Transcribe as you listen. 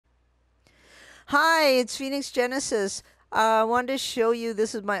Hi, it's Phoenix Genesis. I wanted to show you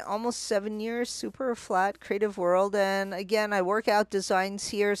this is my almost 7 year super flat creative world, and again I work out designs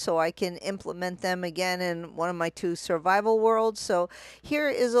here so I can implement them again in one of my two survival worlds. So here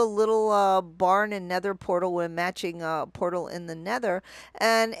is a little barn and nether portal with matching portal in the nether.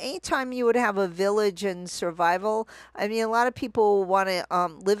 And anytime you would have a village in survival, I mean, a lot of people want to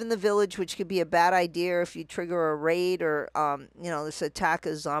live in the village, which could be a bad idea if you trigger a raid or this attack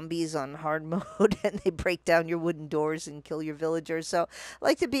of zombies on hard mode and they break down your wooden doors and kill your villagers. So I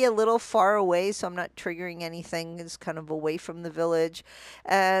like to be a little far away so I'm not triggering anything. It's kind of away from the village.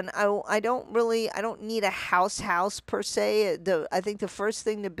 And I don't need a house per se. I think the first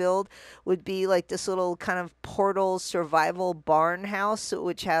thing to build would be like this little kind of portal survival barn house,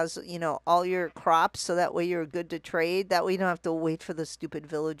 which has, all your crops. So that way you're good to trade. That way you don't have to wait for the stupid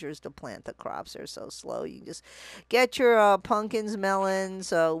villagers to plant the crops. They're so slow. You can just get your pumpkins,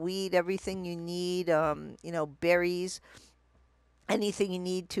 melons, wheat, everything you need, berries, anything you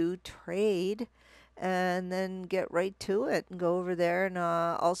need to trade, and then get right to it and go over there. And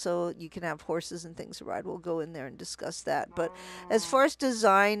also, you can have horses and things to ride. We'll go in there and discuss that. But as far as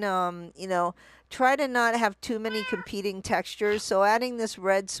design, try to not have too many competing textures. So adding this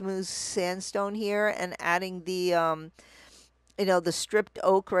red smooth sandstone here and adding the stripped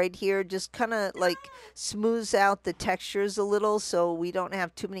oak right here just kind of like smooths out the textures a little so we don't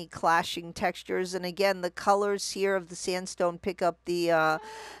have too many clashing textures. And again, the colors here of the sandstone pick up the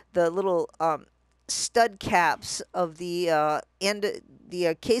little stud caps of the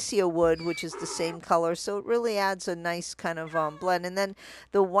acacia wood, which is the same color, so it really adds a nice kind of blend. And then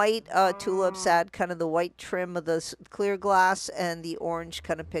the white tulips add kind of the white trim of the clear glass, and the orange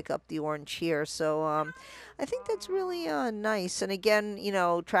kind of pick up the orange here. So I think that's really nice. And again,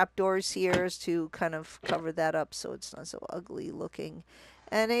 trapdoors here is to kind of cover that up so it's not so ugly looking.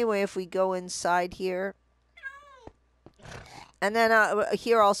 And anyway, if we go inside here, and then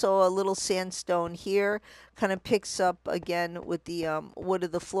here also a little sandstone here kind of picks up again with the wood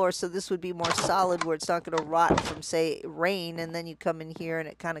of the floor. So this would be more solid where it's not going to rot from, say, rain. And then you come in here and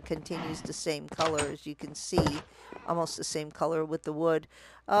it kind of continues the same color, as you can see, almost the same color with the wood.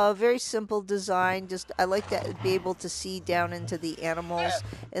 Very simple design. Just I like to be able to see down into the animals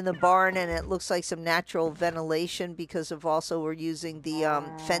in the barn, and it looks like some natural ventilation because of also we're using the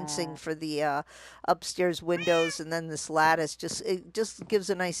fencing for the upstairs windows, and then this lattice it just gives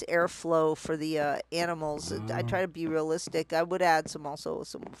a nice airflow for the animals. I try to be realistic. I would add some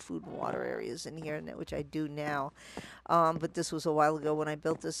food and water areas in here, which I do now. But this was a while ago when I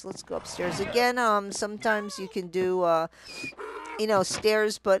built this. Let's go upstairs again. Sometimes you can do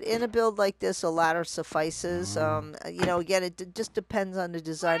stairs, but in a build like this, a ladder suffices. Again, it just depends on the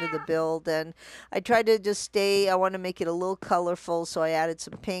design of the build, and I tried to just I want to make it a little colorful, so I added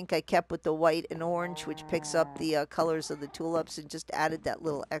some pink. I kept with the white and orange, which picks up the colors of the tulips, and just added that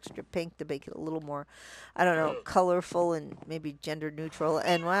little extra pink to make it a little more, I don't know, colorful and maybe gender neutral.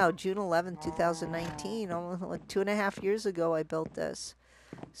 And wow, June 11th, 2019, almost like 2.5 years ago, I built this.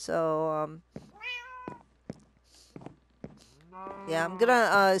 So, yeah, I'm gonna,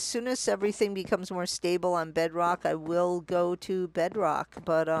 as soon as everything becomes more stable on bedrock, I will go to bedrock.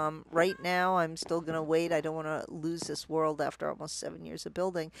 But right now, I'm still gonna wait. I don't want to lose this world after almost 7 years of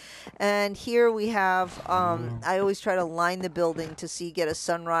building. And here we have, I always try to line the building to get a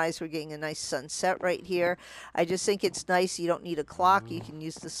sunrise. We're getting a nice sunset right here. I just think it's nice. You don't need a clock. You can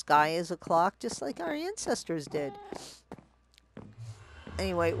use the sky as a clock, just like our ancestors did.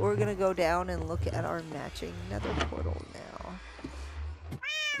 Anyway, we're gonna go down and look at our matching nether portal now.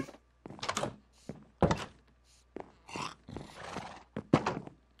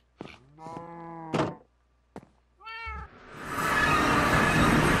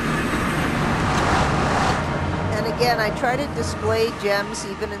 Again, I try to display gems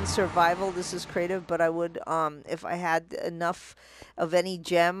even in survival. This is creative, but I would, if I had enough of any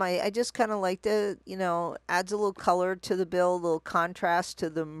gem, I just kind of like to, adds a little color to the build, a little contrast to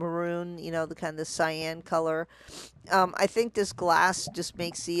the maroon, the kind of cyan color. I think this glass just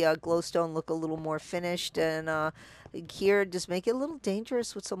makes the glowstone look a little more finished, and here, just make it a little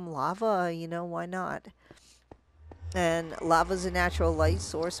dangerous with some lava, why not? And lava's a natural light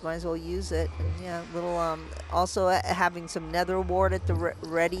source, might as well use it. And yeah, also having some nether wart at the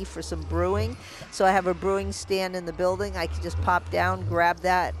ready for some brewing. So I have a brewing stand in the building. I can just pop down, grab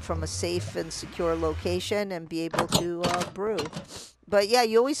that from a safe and secure location, and be able to brew. But yeah,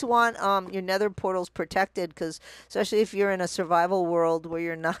 you always want your nether portals protected because especially if you're in a survival world where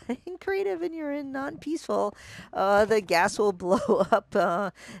you're not in creative and you're in non-peaceful, the gas will blow up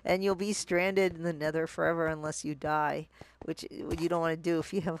and you'll be stranded in the nether forever unless you die, which you don't want to do.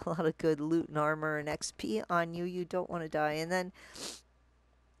 If you have a lot of good loot and armor and XP on you, you don't want to die. And then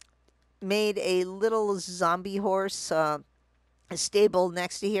made a little zombie horse. A stable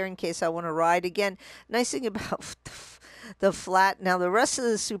next to here in case I want to ride. Again, nice thing about the flat. Now the rest of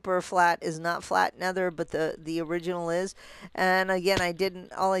the super flat is not flat nether, but the original is. And again, I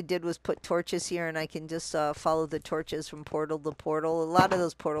didn't. All I did was put torches here, and I can just follow the torches from portal to portal. A lot of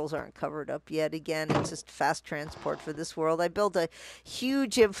those portals aren't covered up yet. Again, it's just fast transport for this world. I built a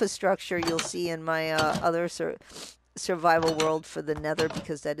huge infrastructure. You'll see in my other survival world for the nether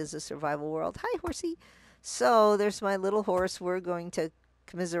because that is a survival world. Hi, horsey. So there's my little horse. We're going to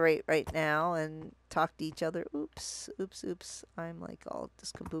commiserate right now and talk to each other. Oops, oops, oops. I'm like all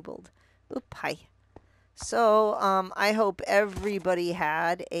discaboobled. Oop, hi. So I hope everybody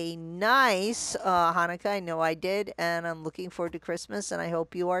had a nice Hanukkah. I know I did, and I'm looking forward to Christmas, and I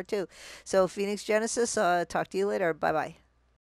hope you are too. So Phoenix Genesis, talk to you later. Bye bye.